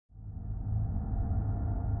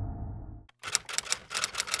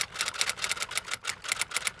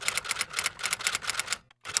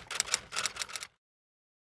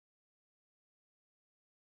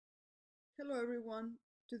Hello everyone.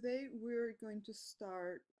 Today we're going to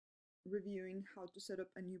start reviewing how to set up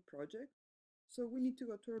a new project. So we need to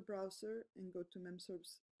go to our browser and go to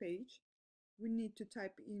Memsource page. We need to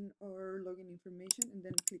type in our login information and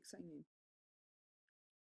then click sign in.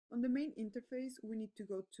 On the main interface, we need to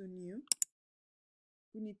go to new.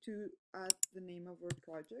 We need to add the name of our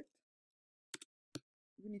project.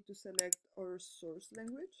 We need to select our source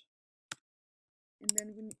language. And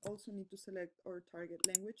then we also need to select our target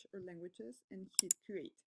language or languages and hit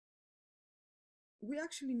create. We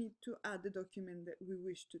actually need to add the document that we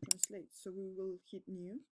wish to translate. So we will hit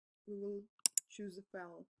new. We will choose the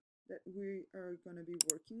file that we are going to be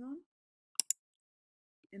working on.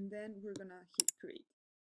 And then we're going to hit create.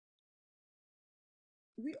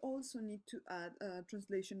 We also need to add a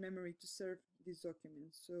translation memory to serve this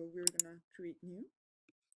document. So we're going to create new.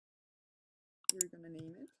 We're going to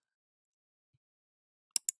name it.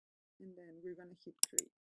 And then we're going to hit create.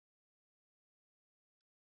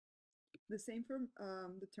 The same for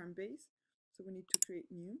the term base. So we need to create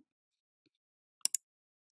new,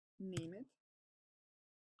 name it,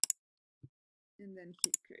 and then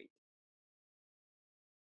hit create.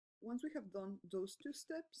 Once we have done those two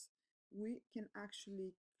steps, we can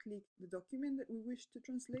actually click the document that we wish to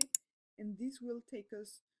translate, and this will take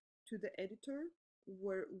us to the editor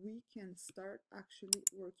where we can start actually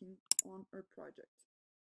working on our project.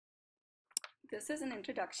 This is an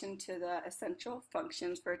introduction to the essential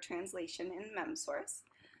functions for translation in Memsource.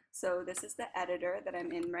 So this is the editor that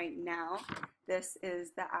I'm in right now. This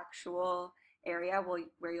is the actual area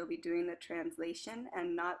where you'll be doing the translation,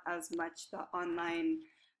 and not as much the online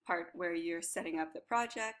part where you're setting up the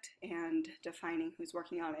project and defining who's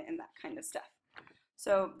working on it and that kind of stuff.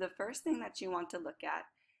 So the first thing that you want to look at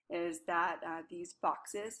is that these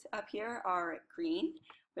boxes up here are green.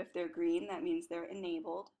 If they're green, that means they're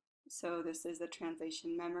enabled. So this is the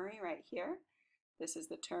translation memory right here. This is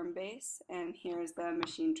the term base, and here's the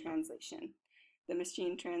machine translation. The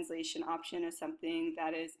machine translation option is something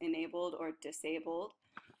that is enabled or disabled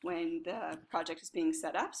when the project is being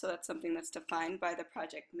set up. So that's something that's defined by the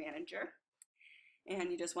project manager. And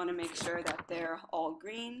you just want to make sure that they're all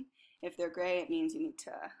green. If they're gray, it means you need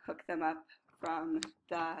to hook them up from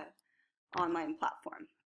the online platform.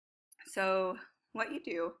 So what you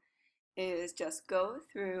do is just go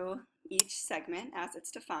through each segment as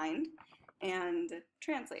it's defined and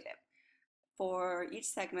translate it. For each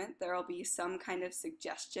segment, there will be some kind of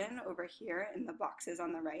suggestion over here in the boxes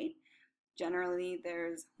on the right. Generally,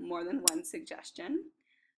 there's more than one suggestion.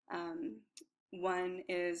 One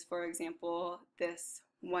is, for example, this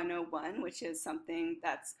 101, which is something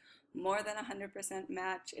that's more than 100%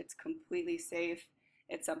 match. It's completely safe.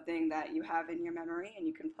 It's something that you have in your memory and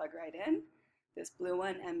you can plug right in. This blue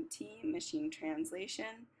one, MT, machine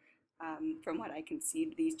translation. From what I can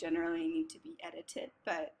see, these generally need to be edited,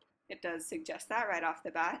 but it does suggest that right off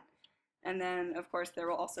the bat. And then, of course, there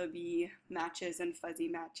will also be matches and fuzzy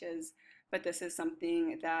matches, but this is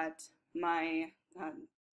something that my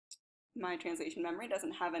translation memory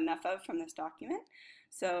doesn't have enough of from this document.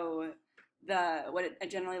 So what it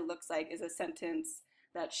generally looks like is a sentence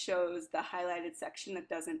that shows the highlighted section that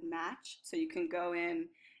doesn't match. So you can go in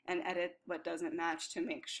and edit what doesn't match to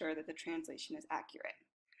make sure that the translation is accurate.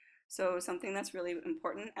 So something that's really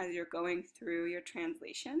important as you're going through your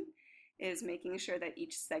translation is making sure that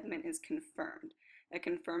each segment is confirmed. A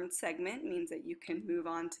confirmed segment means that you can move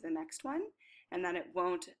on to the next one, and that it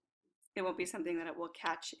won't be something that it will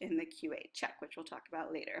catch in the QA check, which we'll talk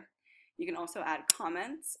about later. You can also add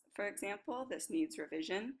comments, for example, this needs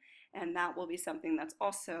revision, and that will be something that's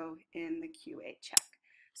also in the QA check.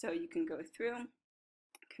 So you can go through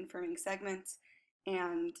confirming segments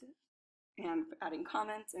and adding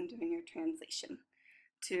comments and doing your translation.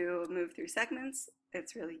 To move through segments,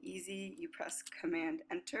 it's really easy. You press Command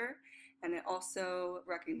Enter, and it also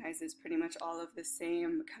recognizes pretty much all of the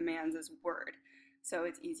same commands as Word. So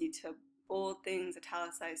it's easy to bold things,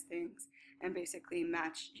 italicize things, and basically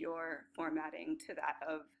match your formatting to that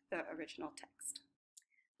of the original text.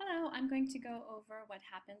 Hello, I'm going to go over what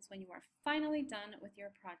happens when you are finally done with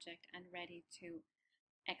your project and ready to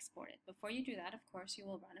export it. Before you do that, of course, you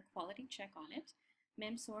will run a quality check on it.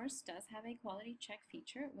 Memsource does have a quality check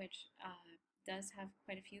feature, which does have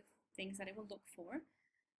quite a few things that it will look for.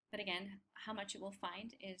 But again, how much it will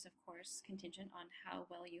find is, of course, contingent on how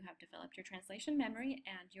well you have developed your translation memory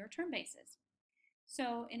and your term bases.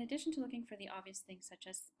 So in addition to looking for the obvious things such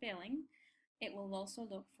as spelling, it will also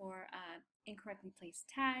look for incorrectly placed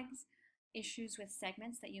tags, issues with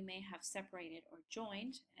segments that you may have separated or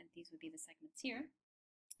joined, and these would be the segments here.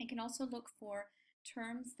 It can also look for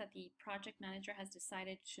terms that the project manager has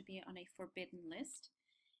decided should be on a forbidden list.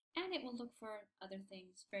 And it will look for other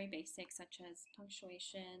things very basic, such as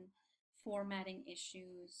punctuation, formatting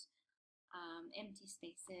issues, empty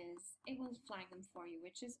spaces. It will flag them for you,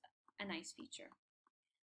 which is a nice feature.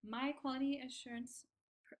 My quality assurance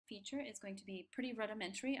feature is going to be pretty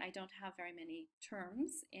rudimentary. I don't have very many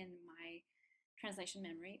terms in my translation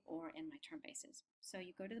memory or in my term bases. So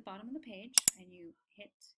you go to the bottom of the page and you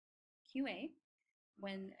hit QA.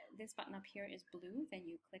 When this button up here is blue, then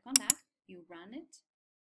you click on that, you run it.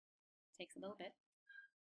 Takes a little bit.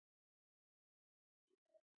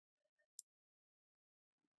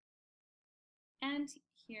 And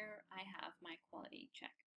here I have my quality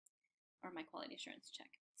check, or my quality assurance check.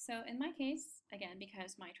 So in my case, again,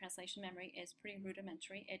 because my translation memory is pretty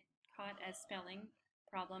rudimentary, it caught as spelling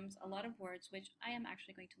problems a lot of words which I am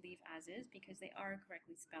actually going to leave as is because they are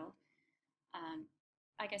correctly spelled.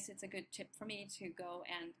 I guess it's a good tip for me to go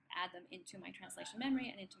and add them into my translation memory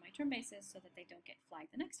and into my term bases so that they don't get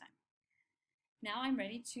flagged the next time. Now I'm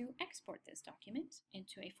ready to export this document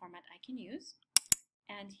into a format I can use.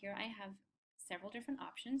 And here I have several different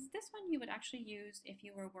options. This one you would actually use if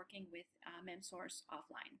you were working with Memsource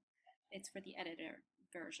offline. It's for the editor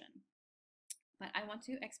version. But I want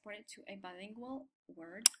to export it to a bilingual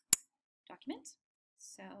Word document.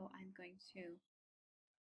 So I'm going to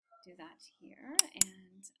do that here,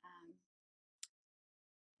 and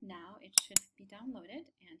now it should be downloaded,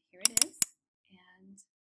 and here it is, and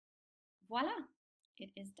voila,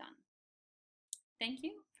 it is done. Thank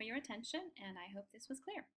you for your attention, and I hope this was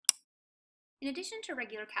clear. In addition to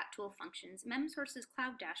regular cat tool functions, Memsource's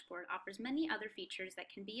cloud dashboard offers many other features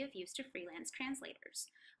that can be of use to freelance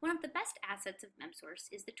translators. One of the best assets of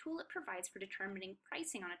Memsource is the tool it provides for determining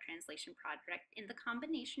pricing on a translation project in the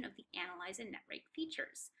combination of the Analyze and Net Rate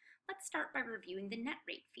features. Let's start by reviewing the Net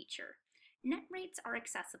Rate feature. Net rates are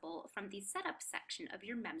accessible from the Setup section of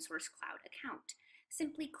your Memsource Cloud account.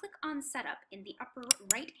 Simply click on Setup in the upper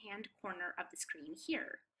right-hand corner of the screen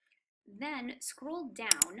here. Then scroll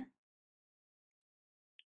down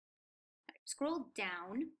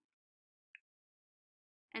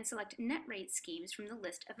and select Net Rate Schemes from the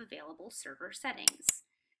list of available server settings.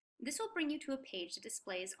 This will bring you to a page that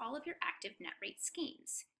displays all of your active net rate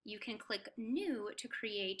schemes. You can click New to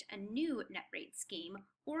create a new net rate scheme,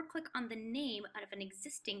 or click on the name of an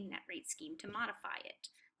existing net rate scheme to modify it.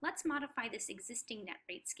 Let's modify this existing net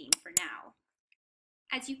rate scheme for now.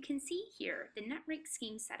 As you can see here, the net rate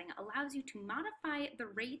scheme setting allows you to modify the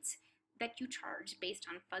rates that you charge based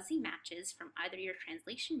on fuzzy matches from either your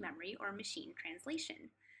translation memory or machine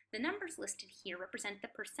translation. The numbers listed here represent the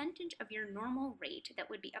percentage of your normal rate that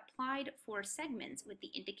would be applied for segments with the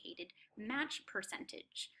indicated match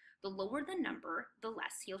percentage. The lower the number, the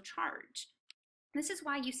less you'll charge. This is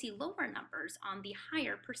why you see lower numbers on the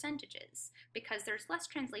higher percentages, because there's less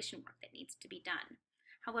translation work that needs to be done.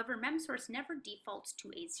 However, Memsource never defaults to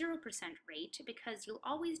a 0% rate because you'll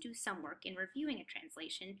always do some work in reviewing a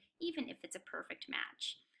translation, even if it's a perfect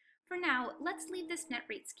match. For now, let's leave this net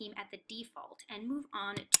rate scheme at the default and move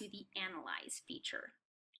on to the Analyze feature.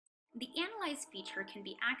 The Analyze feature can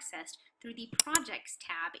be accessed through the Projects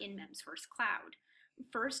tab in Memsource Cloud.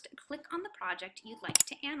 First, click on the project you'd like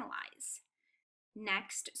to analyze.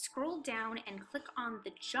 Next, scroll down and click on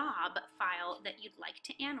the job file that you'd like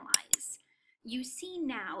to analyze. You see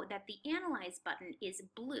now that the Analyze button is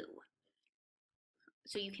blue,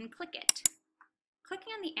 so you can click it.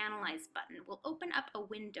 Clicking on the Analyze button will open up a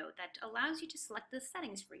window that allows you to select the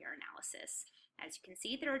settings for your analysis. As you can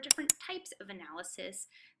see, there are different types of analysis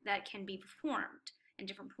that can be performed and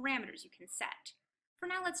different parameters you can set. For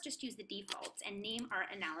now, let's just use the defaults and name our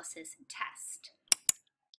analysis Test.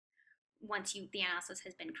 Once the analysis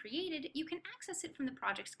has been created, you can access it from the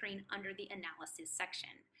project screen under the Analysis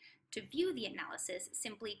section. To view the analysis,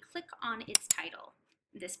 simply click on its title.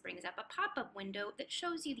 This brings up a pop-up window that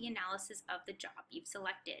shows you the analysis of the job you've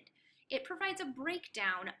selected. It provides a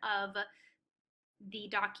breakdown of the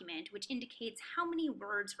document, which indicates how many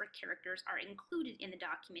words or characters are included in the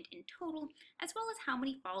document in total, as well as how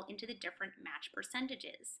many fall into the different match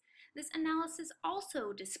percentages. This analysis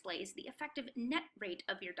also displays the effective net rate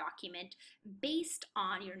of your document based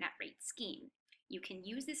on your net rate scheme. You can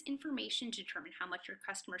use this information to determine how much your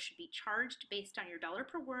customer should be charged based on your dollar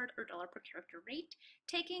per word or dollar per character rate,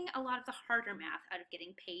 taking a lot of the harder math out of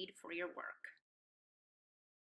getting paid for your work.